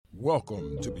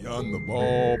Welcome to Beyond the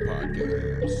Ball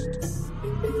podcast.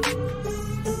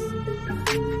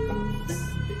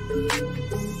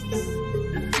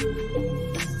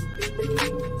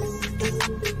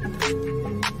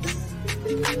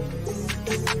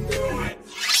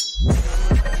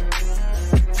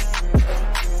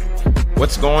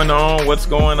 What's going on? What's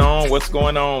going on? What's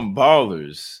going on,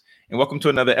 ballers? And welcome to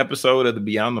another episode of the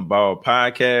Beyond the Ball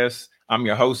podcast. I'm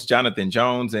your host, Jonathan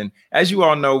Jones. And as you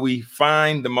all know, we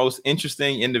find the most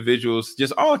interesting individuals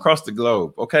just all across the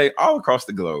globe, okay? All across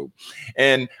the globe.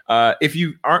 And if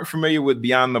you aren't familiar with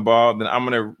Beyond the Ball, then I'm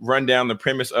going to run down the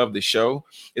premise of the show.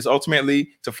 It's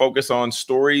ultimately to focus on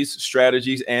stories,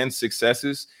 strategies, and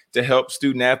successes to help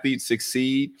student athletes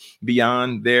succeed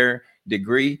beyond their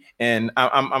degree. And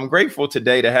I'm grateful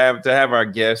today to have our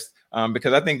guest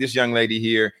because I think this young lady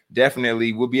here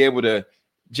definitely will be able to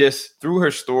just through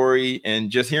her story and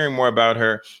just hearing more about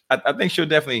her, I think she'll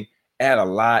definitely add a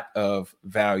lot of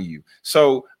value.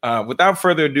 So without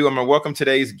further ado, I'm going to welcome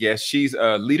today's guest. She's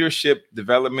a leadership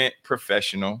development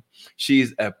professional.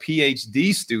 She's a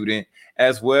PhD student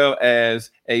as well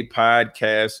as a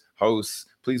podcast host.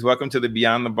 Please welcome to the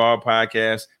Beyond the Ball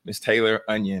podcast, Miss Tayler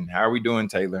Onion. How are we doing,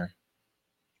 Tayler?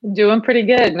 Doing pretty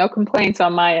good. No complaints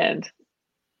on my end.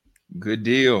 Good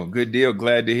deal. Good deal.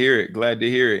 Glad to hear it. Glad to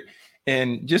hear it.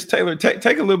 And just Tayler,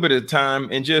 take a little bit of time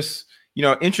and just,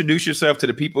 introduce yourself to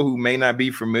the people who may not be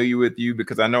familiar with you,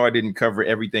 because I know I didn't cover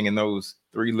everything in those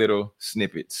three little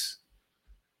snippets.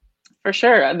 For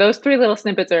sure. Those three little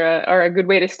snippets are a good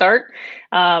way to start.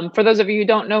 For those of you who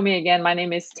don't know me, again, my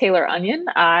name is Tayler Onion.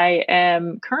 I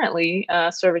am currently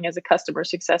serving as a customer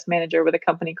success manager with a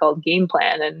company called Game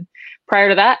Plan. And prior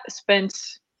to that, spent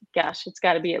it's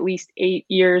got to be at least 8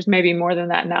 years, maybe more than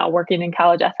that now, working in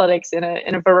college athletics in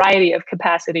a variety of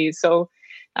capacities. So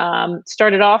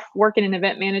started off working in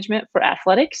event management for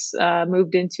athletics,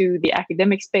 moved into the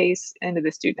academic space, into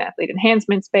the student athlete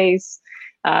enhancement space.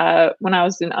 When I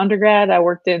was in undergrad, I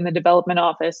worked in the development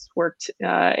office, worked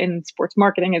in sports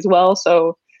marketing as well.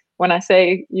 So when I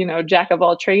say, jack of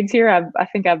all trades here, I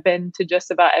think I've been to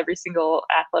just about every single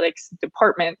athletics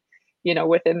department,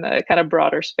 within the kind of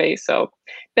broader space. So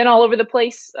been all over the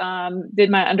place,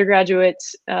 did my undergraduate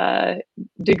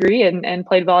degree and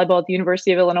played volleyball at the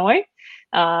University of Illinois.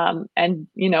 And,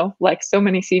 like so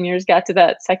many seniors, got to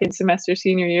that second semester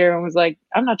senior year and was like,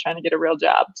 I'm not trying to get a real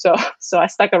job. So I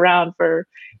stuck around for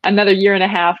another year and a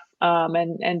half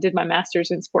and did my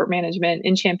master's in sport management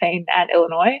in Champaign at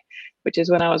Illinois, which is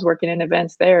when I was working in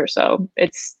events there. So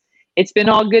it's been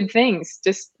all good things.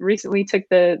 Just recently took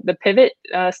the pivot,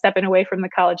 stepping away from the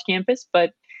college campus,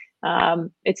 but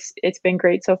it's been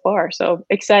great so far. So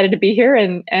excited to be here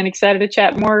and excited to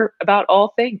chat more about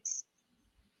all things.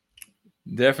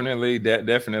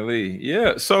 Definitely.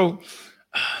 Yeah. So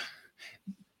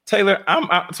Tayler,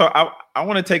 I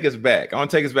want to take us back.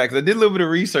 Because I did a little bit of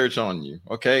research on you.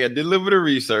 Okay. I did a little bit of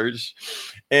research,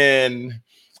 and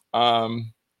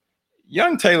young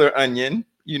Tayler Onion,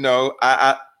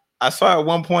 I saw at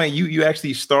one point you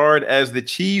actually starred as the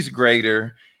cheese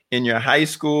grater in your high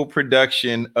school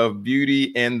production of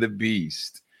Beauty and the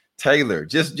Beast. Tayler,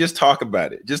 just talk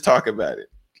about it. Just talk about it.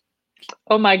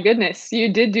 Oh my goodness,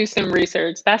 you did do some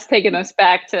research. That's taking us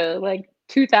back to like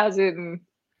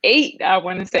 2008, I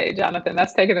want to say, Jonathan.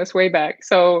 That's taking us way back.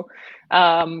 So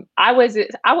I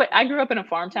grew up in a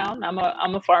farm town. I'm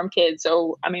a farm kid.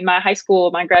 So my high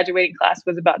school, my graduating class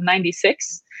was about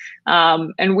 96.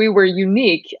 And we were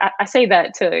unique. I say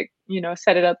that to,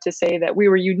 set it up to say that we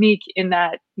were unique in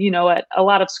that, at a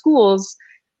lot of schools,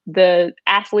 the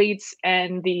athletes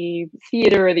and the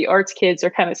theater or the arts kids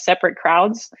are kind of separate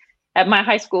crowds. At my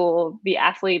high school, the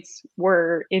athletes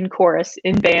were in chorus,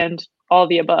 in band, all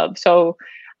the above. So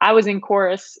I was in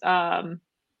chorus, I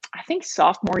think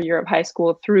sophomore year of high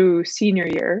school through senior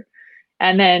year.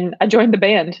 And then I joined the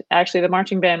band, actually the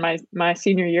marching band, my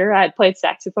senior year. I had played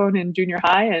saxophone in junior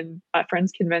high, and my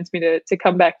friends convinced me to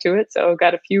come back to it. So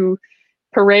got a few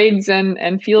parades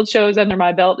and field shows under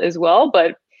my belt as well.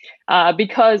 But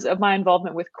because of my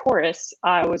involvement with chorus,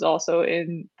 I was also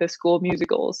in the school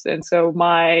musicals. And so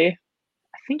I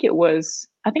think it was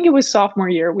sophomore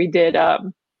year, we did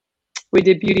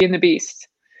Beauty and the Beast.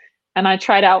 And I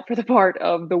tried out for the part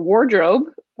of the wardrobe.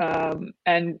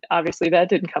 And obviously that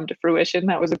didn't come to fruition.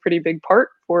 That was a pretty big part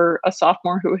for a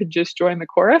sophomore who had just joined the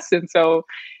chorus. And so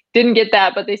didn't get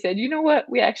that, but they said, you know what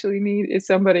we actually need is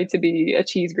somebody to be a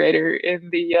cheese grater in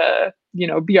the,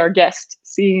 be our guest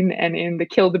scene and in the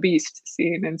Kill the Beast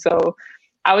scene. And so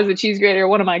I was a cheese grater.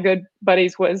 One of my good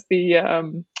buddies was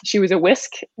she was a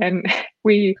whisk, and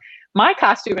my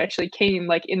costume actually came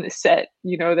like in the set,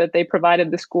 that they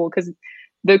provided the school, because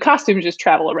the costumes just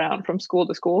travel around from school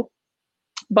to school.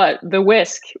 But the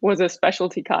whisk was a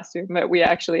specialty costume that we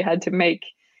actually had to make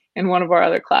in one of our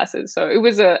other classes. So it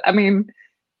was I mean,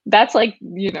 that's like,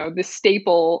 the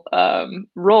staple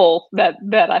role that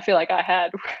I feel like I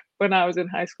had when I was in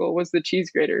high school, was the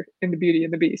cheese grater in the Beauty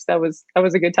and the Beast. That was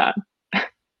a good time.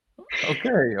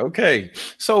 Okay.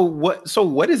 So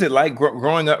what is it like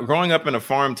growing up in a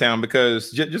farm town?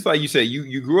 Because just like you said,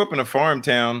 you grew up in a farm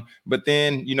town, but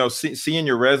then seeing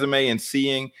your resume and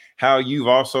seeing how you've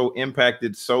also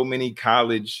impacted so many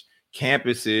college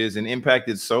campuses and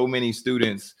impacted so many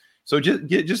students. So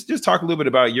just talk a little bit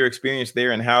about your experience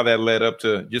there and how that led up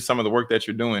to just some of the work that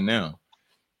you're doing now.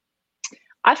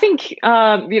 I think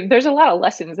there's a lot of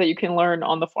lessons that you can learn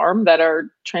on the farm that are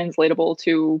translatable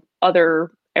to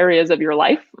other areas of your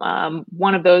life.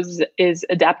 One of those is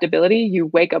adaptability. You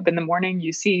wake up in the morning,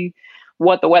 you see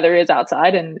what the weather is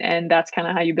outside, and that's kind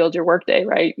of how you build your workday,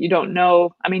 right? You don't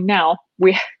know. I mean, now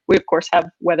we of course have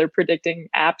weather predicting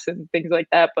apps and things like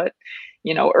that, but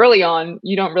early on,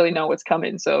 you don't really know what's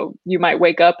coming. So you might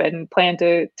wake up and plan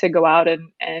to go out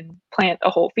and plant a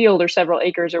whole field or several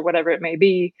acres or whatever it may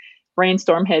be.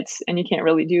 Rainstorm hits and you can't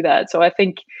really do that. So I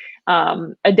think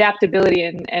adaptability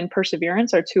and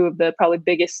perseverance are two of the probably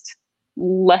biggest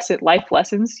life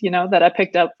lessons, that I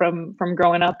picked up from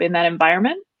growing up in that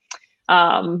environment.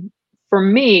 For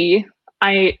me,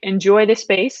 I enjoy the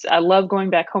space. I love going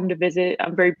back home to visit.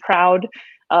 I'm very proud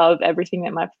of everything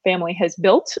that my family has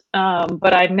built.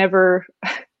 But I never,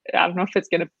 I don't know if it's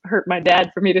going to hurt my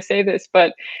dad for me to say this,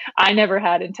 but I never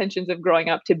had intentions of growing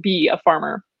up to be a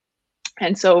farmer.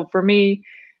 And so for me,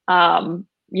 my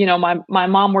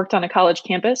mom worked on a college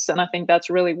campus, and I think that's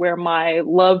really where my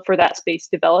love for that space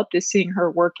developed, is seeing her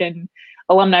work in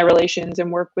alumni relations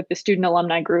and work with the student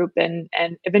alumni group and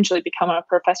eventually become a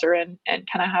professor and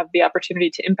kind of have the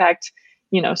opportunity to impact,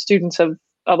 students of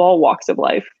all walks of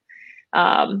life.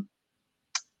 And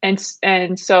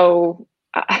so,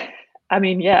 I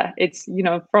mean, yeah, it's,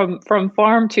 from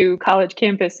farm to college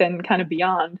campus and kind of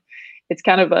beyond. It's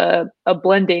kind of a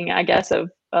blending, I guess,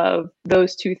 of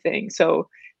those two things. So,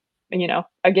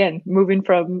 again, moving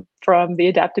from the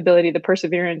adaptability, the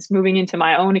perseverance, moving into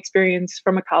my own experience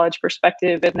from a college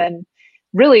perspective. And then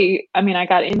really, I mean, I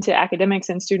got into academics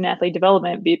and student athlete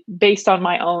development based on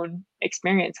my own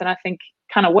experience. And I think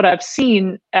kind of what I've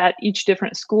seen at each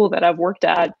different school that I've worked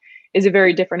at is a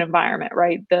very different environment,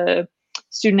 right? The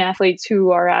student athletes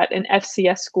who are at an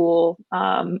FCS school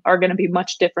are going to be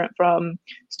much different from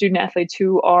student athletes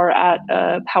who are at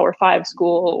a Power 5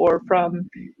 school, or from,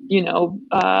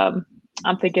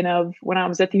 I'm thinking of when I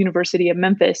was at the University of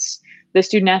Memphis, the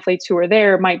student athletes who are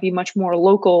there might be much more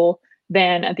local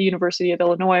than at the University of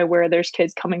Illinois, where there's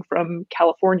kids coming from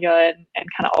California and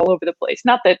kind of all over the place.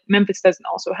 Not that Memphis doesn't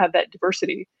also have that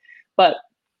diversity, but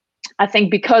I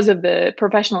think because of the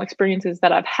professional experiences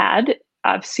that I've had,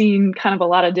 I've seen kind of a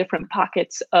lot of different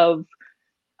pockets of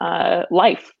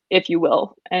life, if you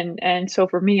will. And so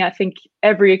for me, I think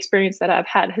every experience that I've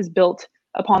had has built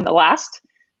upon the last,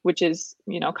 which is,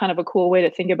 kind of a cool way to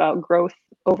think about growth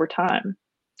over time.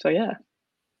 So, yeah.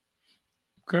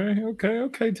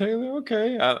 Okay, Tayler.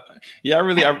 Okay.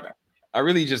 I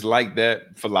really just like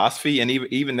that philosophy and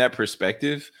even that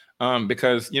perspective.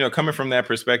 Because, coming from that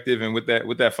perspective and with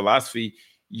that philosophy,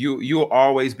 you'll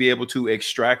always be able to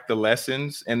extract the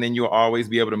lessons, and then you'll always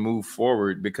be able to move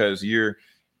forward, because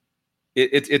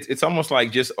it's almost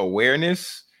like just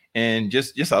awareness and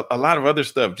just a lot of other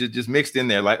stuff just mixed in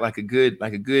there, like a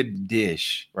good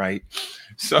dish, right?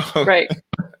 So right.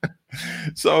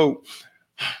 So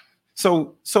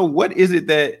what is it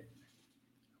that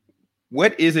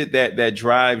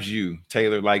drives you,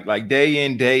 Tayler, like day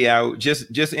in, day out,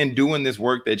 just in doing this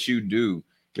work that you do?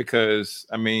 Because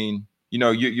I mean,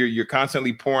 you're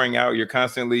constantly pouring out, you're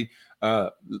constantly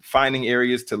finding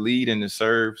areas to lead and to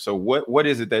serve. So what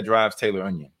is it that drives Tayler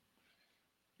Onion?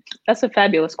 That's a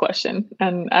fabulous question.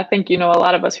 And I think, a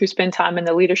lot of us who spend time in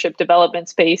the leadership development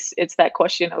space, it's that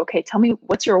question of, okay, tell me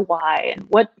what's your why, and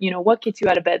what gets you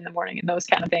out of bed in the morning, and those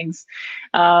kind of things.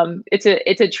 It's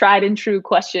a tried and true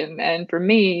question. And for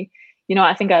me,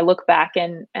 I think I look back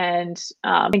and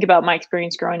think about my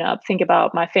experience growing up, think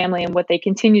about my family and what they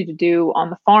continue to do on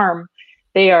the farm.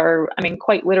 They are, I mean,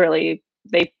 quite literally,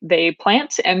 they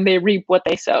plant and they reap what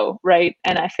they sow, right?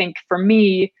 And I think for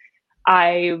me,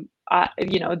 they're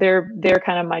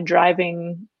kind of my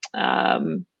driving,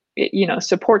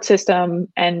 support system,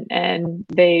 and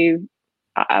they,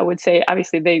 I would say,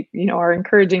 obviously they, are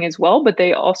encouraging as well, but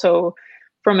they also,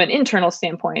 from an internal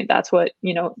standpoint, that's what,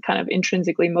 kind of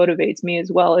intrinsically motivates me,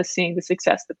 as well as seeing the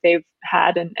success that they've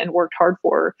had and worked hard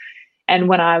for. And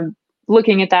when I'm,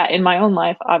 looking at that in my own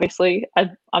life, obviously,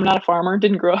 I'm not a farmer,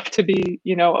 didn't grow up to be,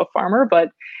 a farmer, but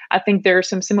I think there are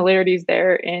some similarities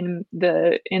there in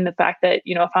the fact that,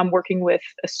 if I'm working with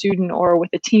a student or with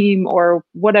a team or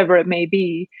whatever it may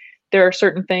be, there are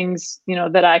certain things,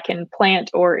 that I can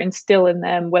plant or instill in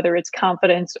them, whether it's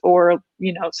confidence or,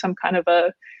 some kind of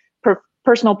a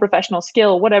personal professional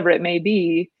skill, whatever it may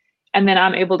be. And then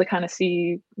I'm able to kind of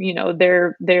see,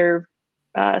 their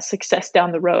success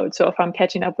down the road. So if I'm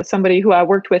catching up with somebody who I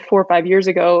worked with 4 or 5 years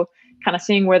ago, kind of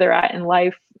seeing where they're at in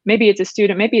life, maybe it's a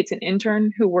student, maybe it's an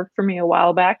intern who worked for me a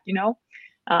while back,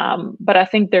 but I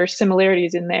think there's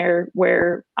similarities in there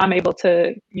where I'm able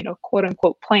to, quote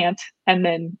unquote, plant and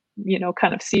then,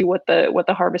 kind of see what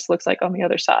the harvest looks like on the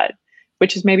other side,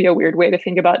 which is maybe a weird way to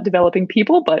think about developing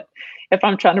people. But if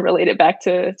I'm trying to relate it back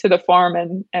to the farm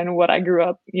and what I grew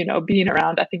up, being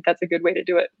around, I think that's a good way to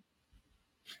do it.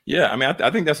 Yeah, I mean,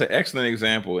 I think that's an excellent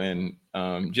example, and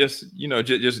just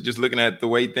looking at the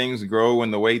way things grow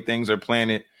and the way things are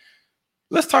planted.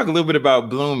 Let's talk a little bit about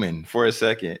blooming for a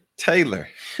second, Tayler.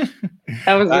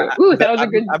 That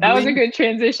was a good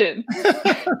transition.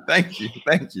 Thank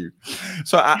you.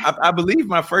 So I believe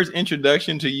my first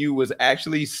introduction to you was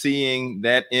actually seeing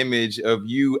that image of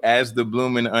you as the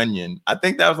blooming onion. I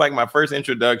think that was like my first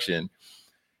introduction.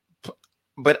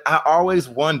 But I always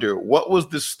wonder, what was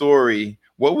the story?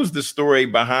 What was the story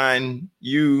behind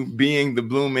you being the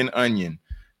blooming onion?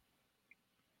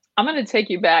 I'm going to take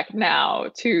you back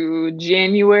now to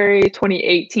January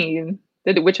 2018,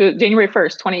 which was January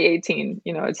 1st, 2018.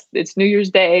 It's New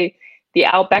Year's Day. The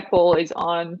Outback Bowl is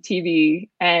on TV,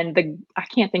 and I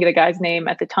can't think of the guy's name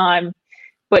at the time,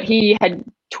 but he had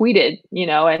tweeted,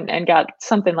 and got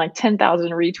something like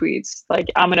 10,000 retweets. Like,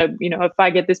 I'm going to, if I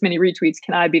get this many retweets,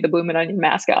 can I be the Bloomin' Onion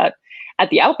mascot at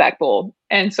the Outback Bowl?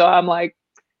 And so I'm like,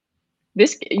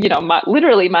 this,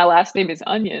 my last name is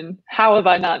Onion. How have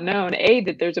I not known, A,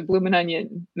 that there's a Bloomin'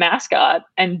 Onion mascot,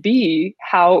 and B,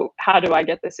 how do I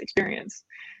get this experience?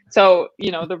 So,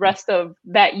 the rest of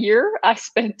that year, I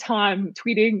spent time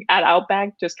tweeting at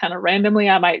Outback, just kind of randomly.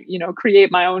 I might, create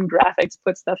my own graphics,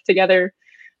 put stuff together,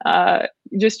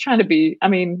 just trying to be,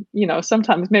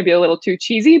 sometimes maybe a little too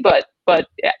cheesy, but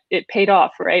it paid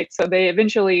off, right? So they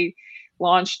eventually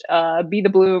launched Be the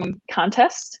Bloom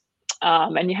contest.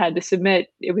 And you had to submit,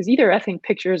 it was either, I think,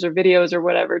 pictures or videos or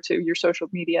whatever to your social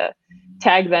media,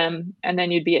 tag them, and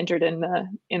then you'd be entered in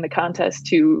the contest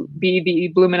to be the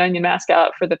Bloomin' Onion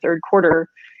mascot for the third quarter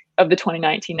of the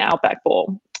 2019 Outback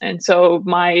Bowl. And so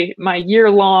my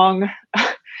year-long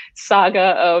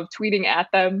saga of tweeting at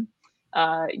them,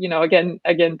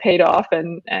 again paid off,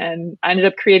 and I ended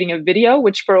up creating a video,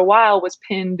 which for a while was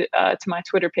pinned to my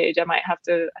Twitter page. I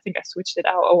think I switched it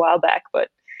out a while back, but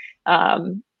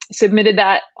submitted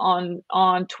that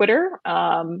on Twitter,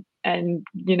 and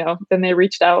then they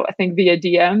reached out, I think, via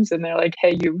DMs, and they're like,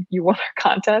 hey, you won our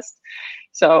contest.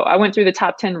 So I went through the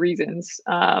top 10 reasons,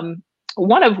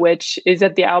 one of which is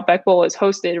that the Outback Bowl is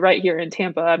hosted right here in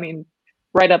Tampa,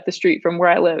 right up the street from where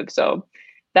I live. So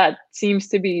that seems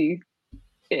to be,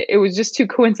 it was just too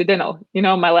coincidental.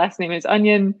 My last name is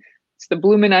Onion. It's the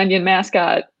Bloomin' Onion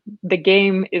mascot. The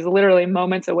game is literally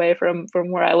moments away from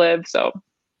where I live. So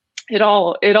it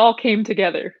all came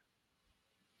together.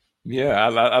 Yeah,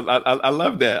 I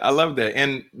love that. I love that.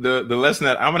 And the lesson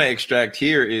that I'm going to extract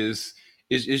here is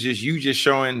just you just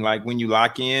showing, like, when you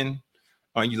lock in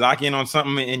on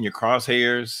something in your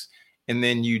crosshairs, and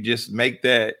then you just make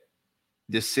that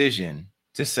decision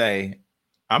to say,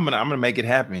 I'm gonna make it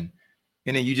happen.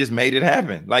 And then you just made it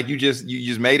happen. Like, you just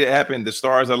made it happen. The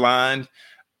stars aligned,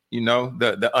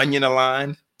 the onion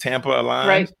aligned, Tampa aligned,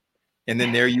 right. And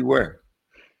then there you were.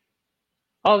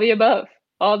 All the above.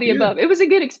 It was a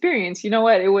good experience. You know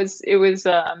what? It was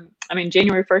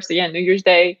January 1st, again, New Year's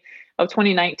Day of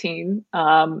 2019.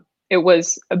 It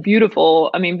was a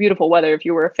beautiful weather. If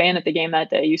you were a fan at the game that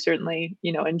day, you certainly,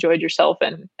 enjoyed yourself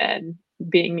and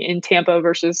being in Tampa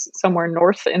versus somewhere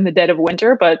north in the dead of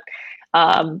winter. But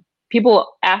people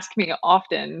ask me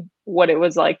often what it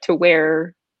was like to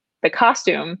wear the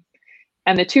costume.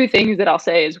 And the two things that I'll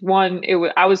say is, one,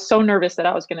 I was so nervous that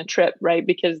I was going to trip, right?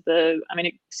 Because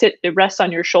it rests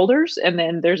on your shoulders, and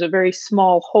then there's a very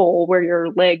small hole where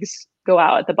your legs go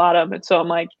out at the bottom. And so I'm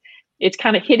like, it's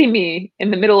kind of hitting me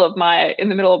in the middle of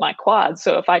my quads.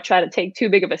 So if I try to take too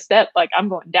big of a step, like, I'm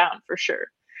going down for sure.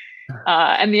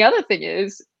 And the other thing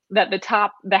is that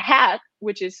the hat,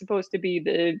 which is supposed to be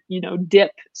the,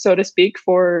 dip, so to speak,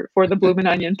 for the Bloomin'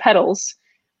 Onion petals,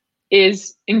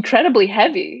 is incredibly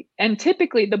heavy. And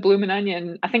typically the Bloomin'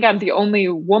 Onion, I think I'm the only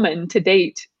woman to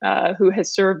date who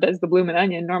has served as the Bloomin'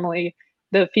 Onion. Normally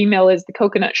the female is the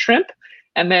coconut shrimp,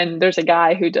 And then there's a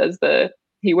guy who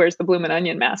he wears the Bloomin'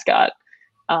 Onion mascot.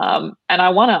 And I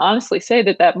want to honestly say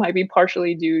that might be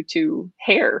partially due to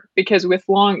hair, because with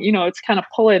long, it's kind of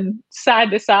pulling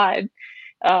side to side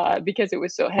because it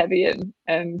was so heavy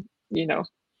and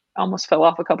almost fell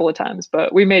off a couple of times,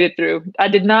 but we made it through. I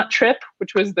did not trip,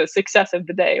 which was the success of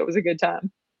the day. It was a good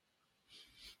time.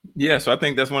 Yeah, so I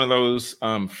think that's one of those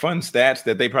fun stats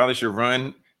that they probably should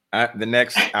run at the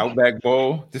next Outback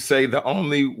Bowl, to say the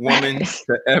only woman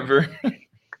to ever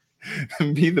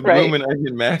be the Bloomin'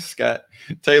 Onion mascot,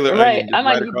 Tayler Onion, just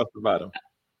right across the bottom.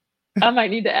 I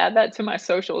might need to add that to my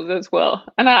socials as well.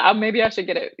 And I maybe I should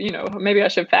get it, maybe I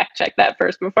should fact check that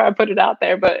first before I put it out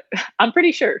there, but I'm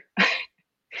pretty sure.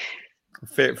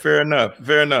 Fair enough.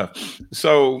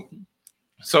 So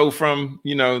from,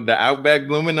 the Outback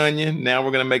Bloomin' Onion, now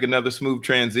we're going to make another smooth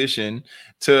transition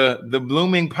to the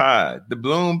Blooming Pod, the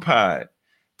Bloom Pod.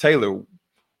 Tayler,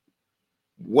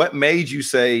 what made you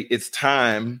say it's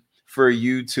time for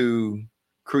you to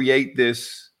create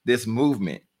this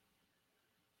movement?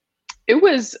 It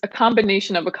was a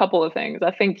combination of a couple of things.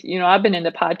 I think, I've been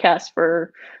into podcasts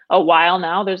for a while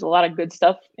now. There's a lot of good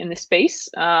stuff in the space.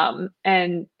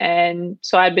 And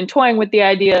so I'd been toying with the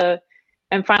idea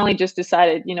and finally just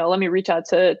decided, let me reach out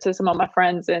to some of my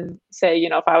friends and say,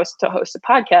 if I was to host a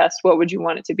podcast, what would you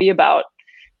want it to be about?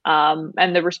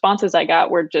 And the responses I got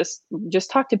were just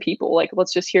talk to people. Like,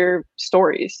 let's just hear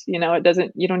stories. You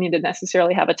don't need to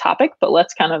necessarily have a topic, but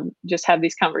let's kind of just have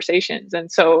these conversations. And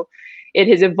so it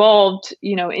has evolved,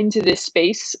 into this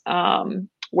space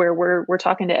where we're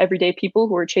talking to everyday people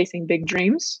who are chasing big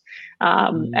dreams.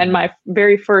 And my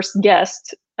very first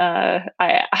guest,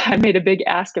 I made a big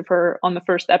ask of her on the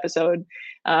first episode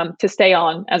to stay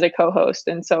on as a co-host.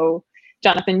 And so,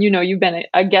 Jonathan, you've been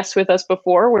a guest with us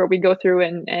before, where we go through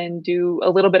and do a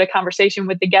little bit of conversation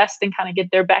with the guest and kind of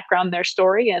get their background, their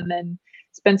story, and then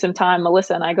spend some time.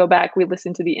 Melissa and I go back, we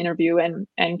listen to the interview and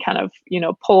kind of,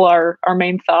 pull our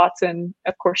main thoughts, and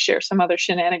of course share some other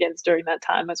shenanigans during that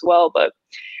time as well. But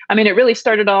I mean, it really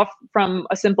started off from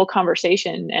a simple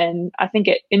conversation. And I think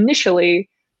initially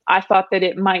I thought that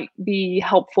it might be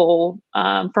helpful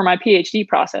for my PhD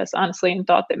process, honestly, and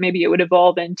thought that maybe it would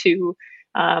evolve into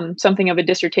something of a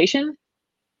dissertation.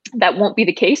 That won't be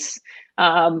the case.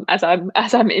 As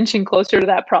I'm inching closer to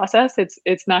that process,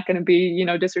 it's not going to be,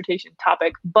 dissertation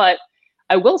topic, but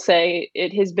I will say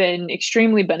it has been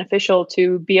extremely beneficial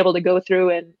to be able to go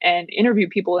through and interview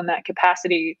people in that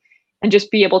capacity and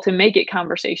just be able to make it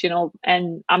conversational.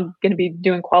 And I'm going to be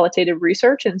doing qualitative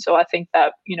research. And so I think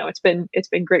that, it's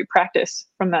been great practice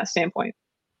from that standpoint.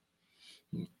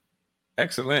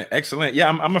 Excellent. Yeah,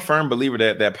 I'm a firm believer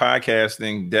that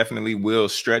podcasting definitely will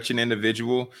stretch an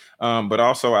individual, but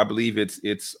also I believe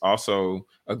it's also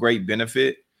a great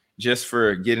benefit just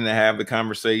for getting to have the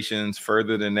conversations,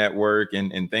 further the network,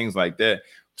 and things like that.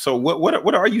 So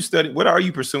what are you studying? What are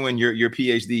you pursuing your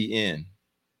PhD in?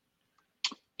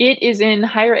 It is in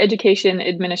higher education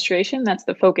administration. That's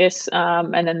the focus,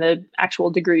 and then the actual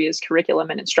degree is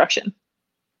curriculum and instruction.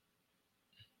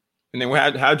 And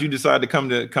then how'd you decide to come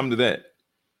to that?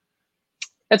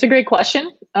 That's a great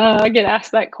question. I get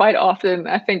asked that quite often.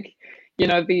 I think,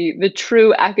 the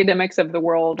true academics of the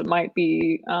world might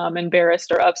be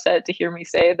embarrassed or upset to hear me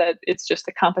say that it's just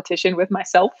a competition with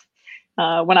myself.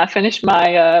 When I finished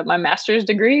my master's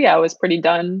degree, I was pretty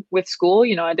done with school.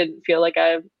 I didn't feel like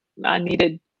I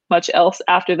needed much else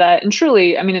after that. And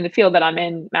truly, I mean, in the field that I'm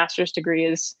in, master's degree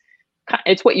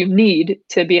it's what you need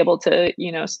to be able to,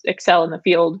 excel in the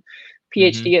field.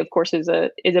 PhD, of course, is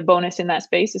a bonus in that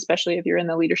space, especially if you're in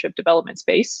the leadership development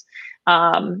space,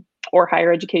 or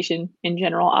higher education in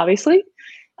general, obviously.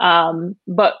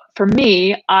 But for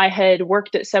me, I had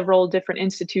worked at several different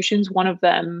institutions, one of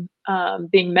them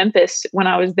being Memphis. When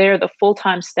I was there, the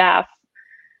full-time staff,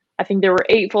 I think there were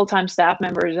 8 full-time staff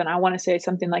members, and I want to say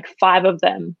something like 5 of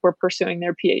them were pursuing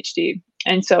their PhD.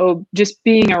 And so just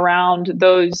being around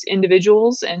those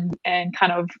individuals and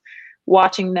kind of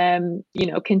watching them,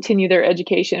 continue their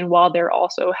education while they're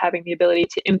also having the ability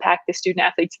to impact the student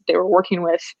athletes that they were working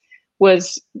with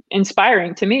was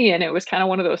inspiring to me. And it was kind of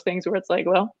one of those things where it's like,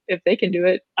 well, if they can do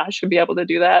it, I should be able to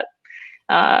do that.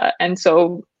 And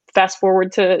so fast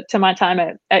forward to my time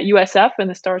at USF, and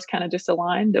the stars kind of just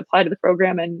aligned, applied to the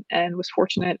program, and was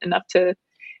fortunate enough to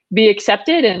be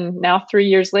accepted. And now 3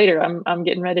 years later, I'm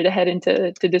getting ready to head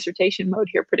into dissertation mode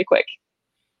here pretty quick.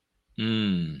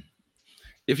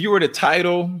 If you were to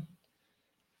title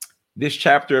this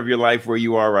chapter of your life where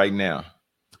you are right now,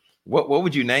 what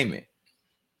would you name it?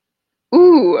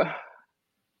 Ooh,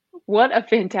 what a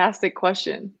fantastic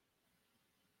question.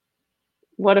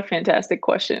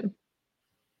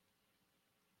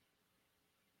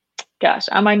 Gosh,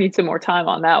 I might need some more time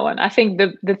on that one. I think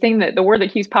the word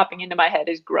that keeps popping into my head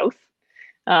is growth.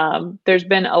 There's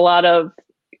been a lot of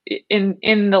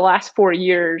in the last 4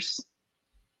 years,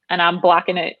 and I'm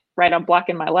blocking it, right? I'm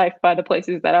blocking my life by the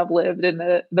places that I've lived and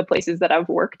the places that I've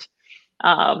worked.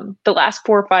 The last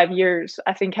 4 or 5 years,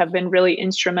 I think, have been really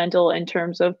instrumental in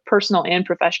terms of personal and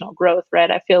professional growth,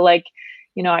 right? I feel like,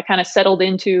 I kind of settled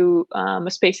into a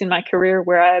space in my career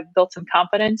where I've built some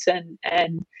confidence and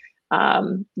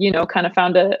kind of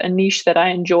found a niche that I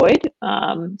enjoyed,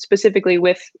 specifically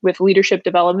with leadership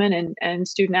development and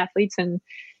student athletes and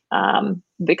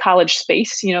the college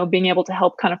space. Being able to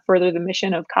help kind of further the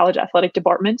mission of college athletic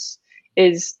departments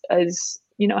is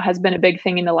has been a big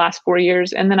thing in the last 4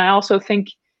 years. And then I also think,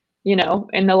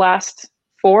 in the last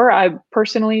 4, I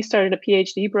personally started a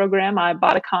PhD program. I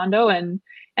bought a condo and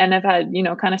I've had,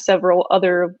 kind of several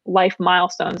other life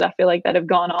milestones I feel like that have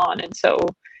gone on. And so,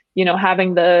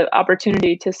 having the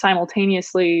opportunity to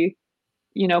simultaneously,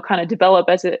 kind of develop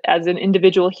as an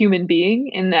individual human being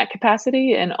in that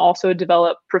capacity, and also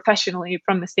develop professionally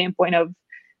from the standpoint of,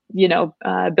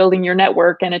 building your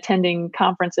network and attending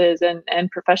conferences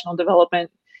and professional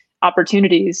development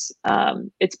opportunities.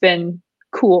 It's been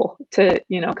cool to,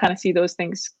 kind of see those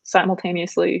things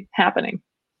simultaneously happening.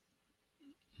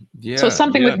 Yeah. So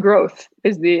something with growth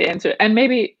is the answer. And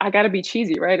maybe I got to be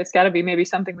cheesy, right? It's got to be maybe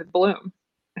something with bloom.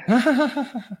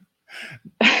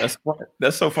 That's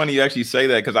so funny you actually say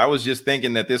that, because I was just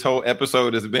thinking that this whole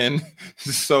episode has been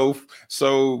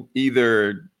so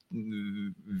either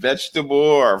vegetable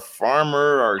or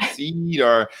farmer or seed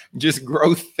or just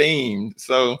growth themed.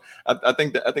 So I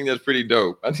think that's pretty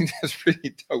dope. I think that's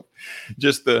pretty dope.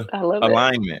 Just the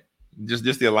alignment,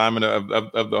 just the alignment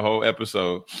of the whole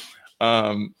episode.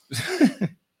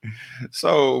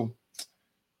 So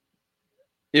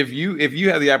if you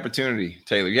have the opportunity,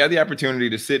 Tayler, you have the opportunity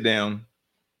to sit down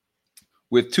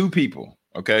with 2 people,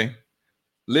 okay,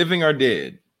 living or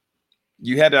dead.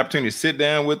 You had the opportunity to sit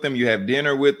down with them, you have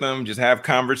dinner with them, just have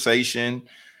conversation.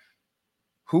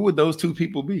 Who would those 2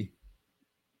 people be?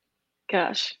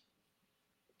 Gosh,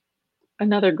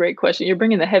 another great question. You're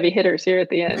bringing the heavy hitters here at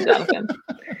the end, Jonathan.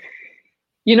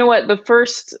 You know what? The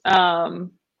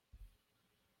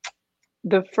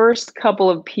first couple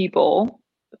of people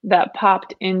that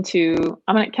popped into,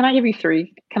 can I give you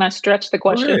 3? Can I stretch the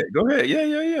question? Go ahead. Yeah.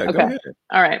 Okay. Go ahead.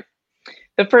 All right.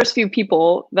 The first few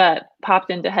people that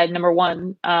popped into head, number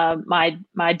one, my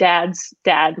dad's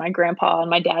dad, my grandpa on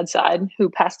my dad's side, who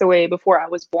passed away before I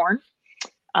was born.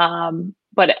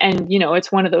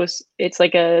 It's one of those, it's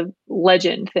like a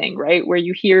legend thing, right? Where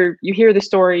you hear the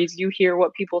stories, you hear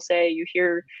what people say, you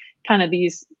hear kind of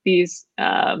these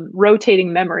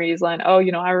rotating memories, like, oh,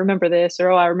 I remember this,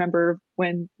 or, oh, I remember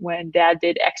when dad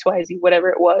did XYZ, whatever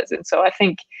it was. And so I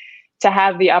think to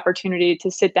have the opportunity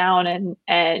to sit down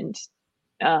and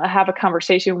have a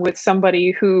conversation with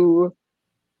somebody who,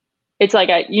 it's like,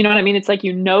 you know what I mean? It's like,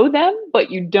 them,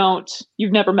 but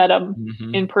you've never met them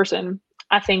in person,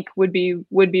 I think would be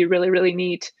really, really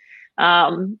neat.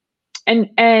 And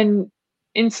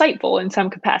insightful in some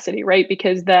capacity, right?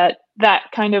 Because that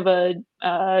kind of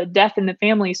a death in the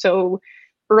family so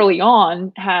early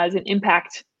on has an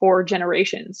impact for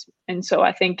generations. And so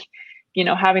I think,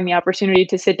 having the opportunity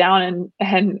to sit down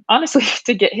and honestly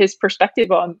to get his perspective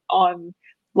on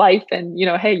life and,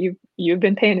 hey, you've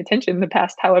been paying attention the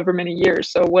past however many years.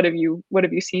 So what have you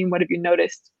seen? What have you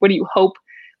noticed? What do you hope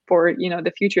for,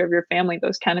 the future of your family?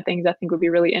 Those kind of things I think would be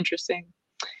really interesting.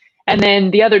 And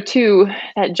then the other 2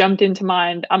 that jumped into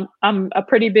mind, I'm a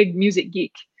pretty big music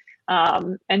geek.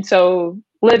 And so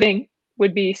living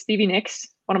would be Stevie Nicks,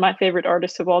 one of my favorite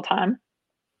artists of all time.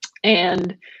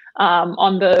 And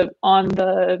on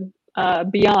the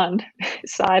beyond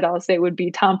side, I'll say would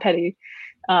be Tom Petty.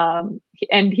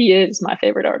 And he is my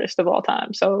favorite artist of all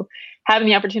time. So having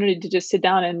the opportunity to just sit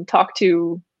down and talk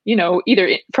to,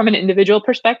 either from an individual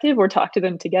perspective or talk to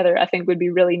them together, I think would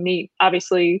be really neat.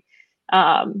 Obviously,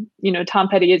 Tom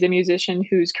Petty is a musician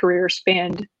whose career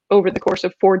spanned over the course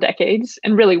of 4 decades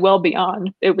and really well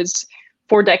beyond. It was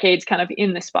 4 decades kind of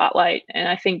in the spotlight. And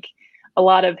I think a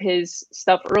lot of his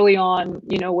stuff early on,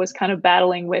 was kind of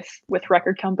battling with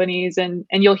record companies, and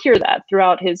you'll hear that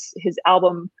throughout his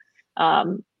album,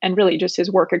 and really just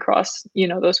his work across,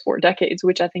 those 4 decades,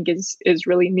 which I think is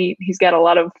really neat. He's got a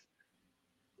lot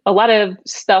of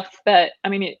stuff that,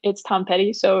 it's Tom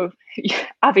Petty. So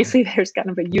obviously there's kind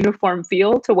of a uniform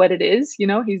feel to what it is,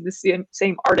 he's the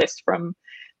same artist from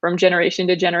generation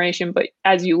to generation. But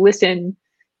as you listen,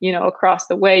 across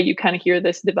the way, you kind of hear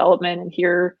this development and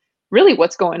hear really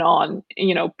what's going on,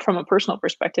 from a personal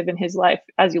perspective in his life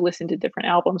as you listen to different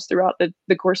albums throughout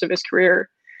the course of his career.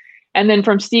 And then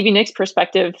from Stevie Nicks'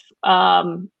 perspective,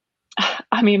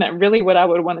 I mean, really what I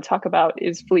would want to talk about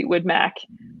is Fleetwood Mac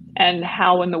and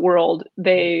how in the world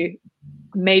they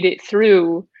made it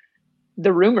through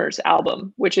the Rumors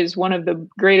album, which is one of the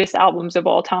greatest albums of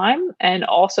all time. And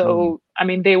also, I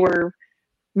mean, they were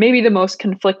maybe the most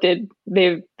conflicted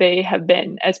they have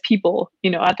been as people, you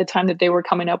know, at the time that they were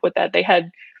coming up with that. They had,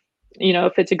 you know,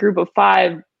 if it's a group of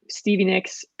five, Stevie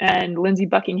Nicks and Lindsey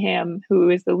Buckingham, who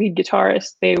is the lead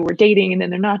guitarist, they were dating and then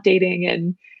they're not dating.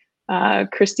 And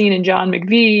Christine and John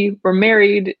McVie were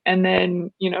married. And then,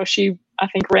 you know, she, I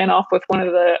think, ran off with one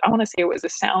of the, I want to say it was a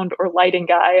sound or lighting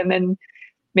guy. And then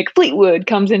Mick Fleetwood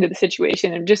comes into the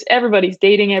situation and just everybody's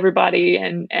dating everybody.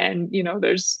 And, you know,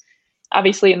 there's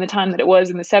obviously in the time that it was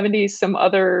in the 70s, some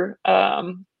other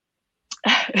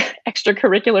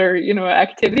extracurricular, you know,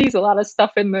 activities, a lot of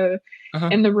stuff in the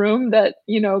room that,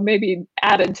 you know, maybe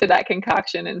added to that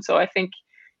concoction. And so I think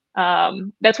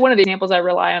that's one of the examples I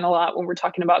rely on a lot when we're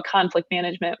talking about conflict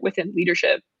management within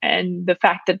leadership, and the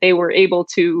fact that they were able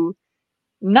to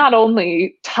not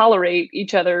only tolerate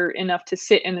each other enough to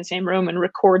sit in the same room and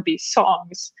record these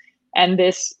songs and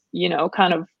this, you know,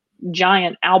 kind of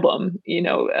giant album, you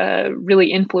know,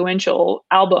 really influential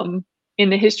album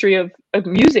in the history of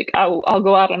music. I'll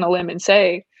go out on a limb and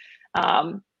say,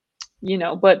 you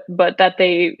know, but that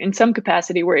they, in some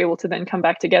capacity, were able to then come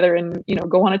back together and, you know,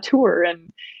 go on a tour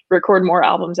and record more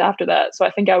albums after that. So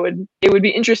I think it would be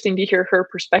interesting to hear her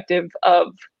perspective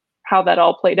of how that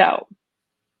all played out.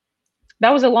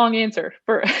 That was a long answer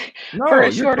for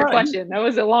a shorter question. That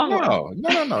was a long one.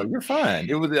 No, you're fine.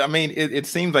 It was, I mean, it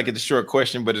seems like it's a short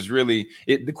question, but it's really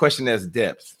the question has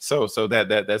depth. So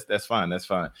that's fine. That's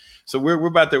fine. So we're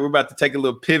about to take a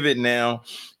little pivot now,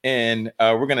 and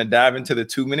we're gonna dive into the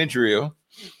 2-minute drill.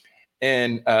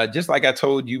 And just like I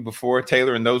told you before,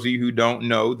 Tayler, and those of you who don't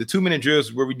know, the 2-minute drill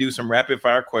is where we do some rapid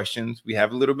fire questions. We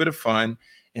have a little bit of fun,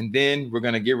 and then we're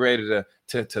gonna get ready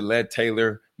to let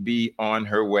Tayler be on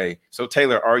her way. So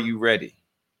Tayler, are you ready?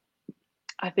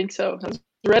 I think so. As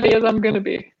ready as I'm gonna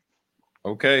be.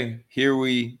 Okay, here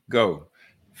we go.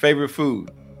 Favorite food?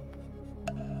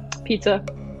 Pizza.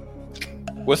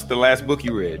 What's the last book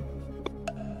you read?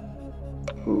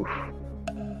 Oof.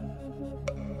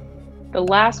 The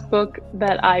last book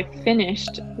that I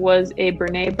finished was a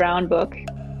Brene Brown book,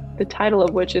 the title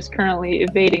of which is currently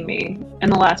evading me.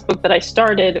 And the last book that I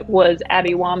started was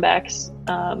Abby Wambach's,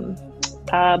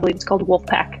 I believe it's called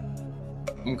Wolfpack.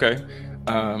 Okay.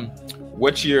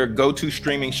 What's your go-to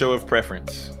streaming show of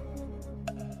preference?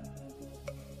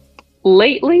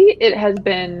 Lately, it has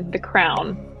been The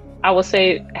Crown. I will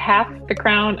say half The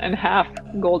Crown and half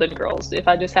Golden Girls, if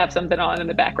I just have something on in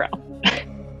the background.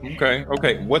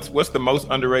 Okay. What's the most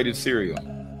underrated cereal?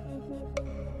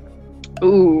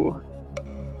 Ooh.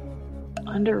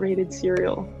 Underrated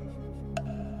cereal.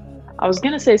 I was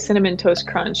going to say Cinnamon Toast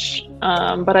Crunch,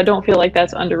 but I don't feel like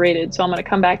that's underrated. So I'm going to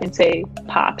come back and say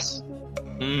Pops.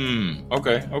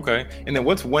 Okay. And then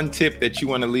what's one tip that you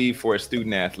want to leave for a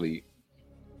student athlete?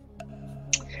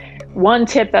 One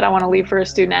tip that I want to leave for a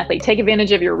student athlete: take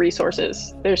advantage of your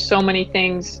resources. There's so many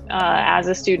things as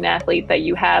a student athlete that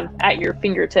you have at your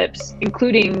fingertips,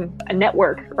 including a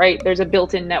network, right? There's a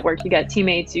built-in network. You got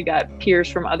teammates, you got peers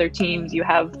from other teams, you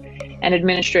have an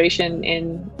administration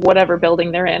in whatever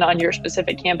building they're in on your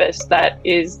specific campus that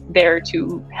is there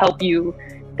to help you,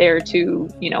 there to,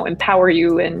 you know, empower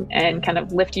you and kind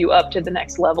of lift you up to the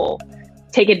next level.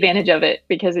 Take advantage of it,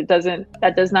 because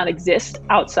that does not exist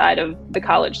outside of the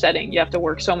college setting. You have to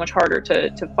work so much harder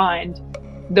to find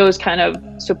those kind of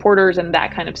supporters and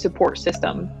that kind of support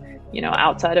system, you know,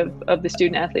 outside of the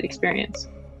student athlete experience.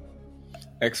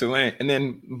 Excellent. And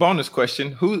then bonus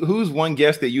question, who's one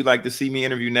guest that you'd like to see me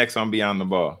interview next on Beyond the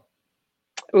Ball?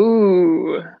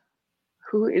 Ooh,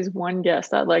 who is one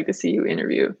guest I'd like to see you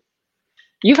interview?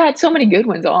 You've had so many good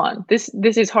ones on. This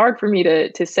is hard for me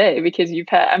to say, because you've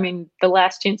had, I mean, the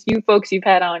last chance you folks you've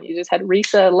had on, you just had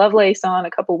Risa Lovelace on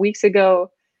a couple weeks ago.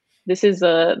 This is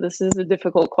a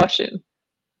difficult question.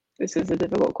 This is a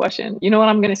difficult question. You know what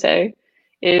I'm going to say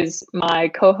is my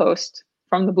co-host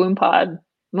from the Bloom Pod,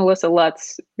 Melissa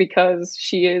Lutz, because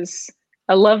she is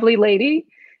a lovely lady,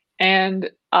 and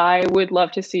I would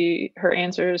love to see her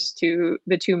answers to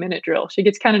the 2-minute drill. She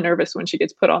gets kind of nervous when she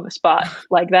gets put on the spot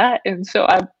like that. And so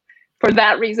for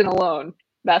that reason alone,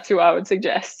 that's who I would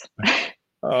suggest.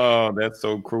 Oh, that's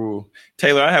so cruel.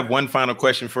 Tayler, I have one final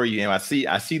question for you. And I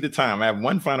see the time. I have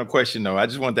one final question, though. I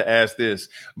just want to ask this.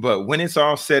 But when it's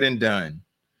all said and done,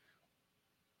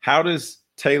 how does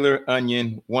Tayler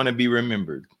Onion want to be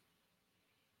remembered?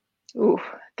 Ooh,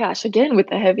 gosh, again with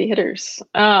the heavy hitters.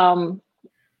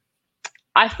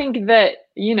 I think that,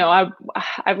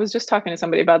 I was just talking to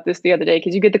somebody about this the other day,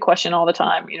 because you get the question all the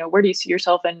time, where do you see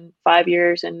yourself in 5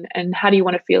 years, and how do you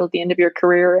want to feel at the end of your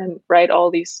career, and right,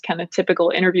 all these kind of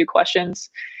typical interview questions.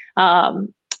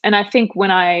 And I think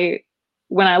when I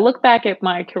look back at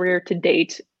my career to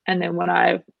date, and then when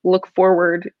I look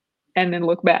forward and then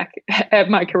look back at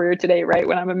my career today, right,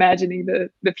 when I'm imagining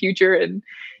the future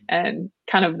and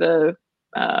kind of the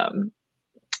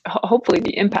hopefully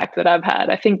the impact that I've had.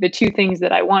 I think the two things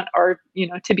that I want are,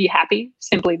 to be happy,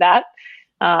 simply that.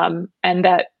 And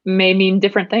that may mean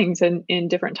different things in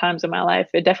different times of my life.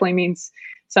 It definitely means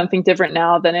something different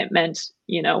now than it meant,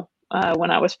 when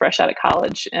I was fresh out of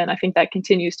college. And I think that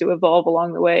continues to evolve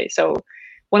along the way. So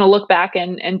want to look back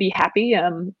and be happy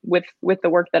with the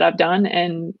work that I've done,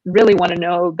 and really want to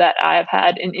know that I've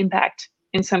had an impact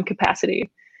in some capacity.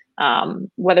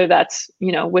 Whether that's,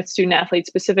 with student athletes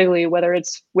specifically, whether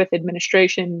it's with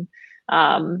administration,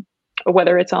 or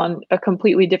whether it's on a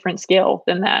completely different scale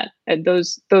than that. And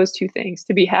those two things,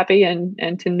 to be happy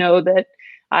and to know that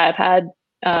I've had,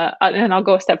 and I'll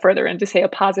go a step further and to say a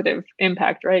positive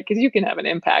impact, right? Because you can have an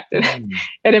impact and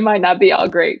it might not be all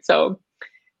great. So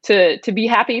to be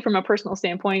happy from a personal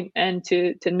standpoint, and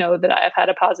to know that I have had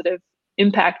a positive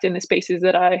impact in the spaces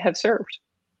that I have served.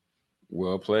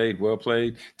 Well played. Well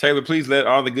played. Tayler, please let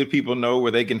all the good people know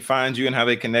where they can find you and how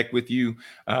they connect with you,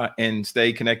 and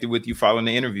stay connected with you following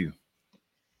the interview.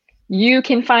 You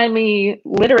can find me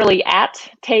literally at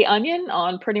Tay Onion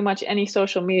on pretty much any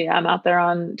social media. I'm out there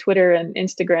on Twitter and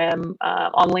Instagram,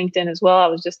 on LinkedIn as well. I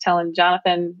was just telling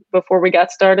Jonathan before we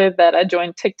got started that I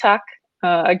joined TikTok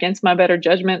against my better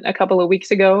judgment a couple of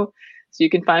weeks ago. So you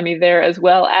can find me there as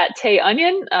well at Tay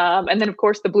Onion. And then, of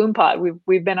course, the Bloom Pod.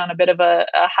 We've been on a bit of a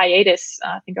hiatus.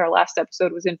 I think our last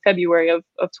episode was in February of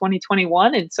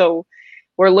 2021. And so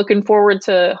we're looking forward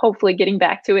to hopefully getting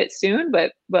back to it soon.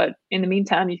 But in the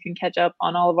meantime, you can catch up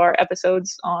on all of our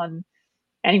episodes on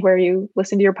anywhere you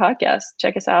listen to your podcast.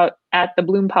 Check us out at the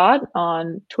Bloom Pod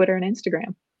on Twitter and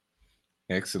Instagram.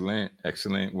 Excellent.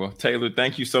 Excellent. Well, Tayler,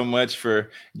 thank you so much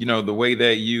for, the way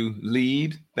that you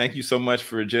lead. Thank you so much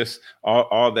for just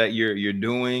all that you're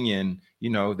doing, and,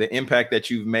 the impact that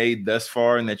you've made thus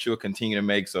far and that you'll continue to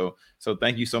make. So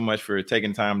thank you so much for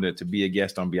taking time to be a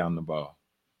guest on Beyond the Ball.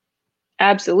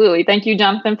 Absolutely. Thank you,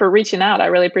 Jonathan, for reaching out. I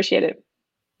really appreciate it.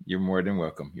 You're more than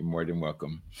welcome. You're more than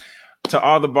welcome. To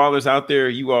all the ballers out there,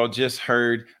 you all just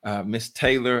heard Miss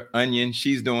Tayler Onion.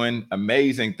 She's doing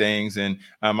amazing things. And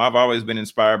I've always been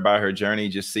inspired by her journey,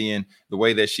 just seeing the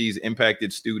way that she's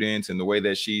impacted students and the way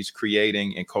that she's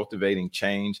creating and cultivating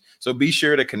change. So be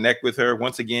sure to connect with her.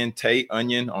 Once again, Tay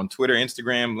Onion on Twitter,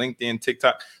 Instagram, LinkedIn,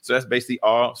 TikTok. So that's basically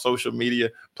all social media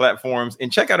platforms.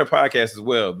 And check out her podcast as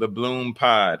well, The Bloom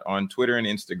Pod, on Twitter and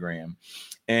Instagram.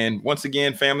 And once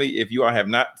again, family, if you all have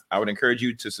not, I would encourage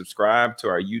you to subscribe to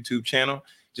our YouTube channel.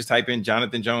 Just type in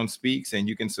Jonathan Jones Speaks and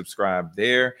you can subscribe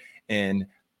there. And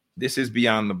this is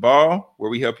Beyond the Ball, where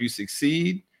we help you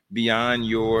succeed beyond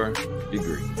your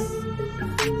degree.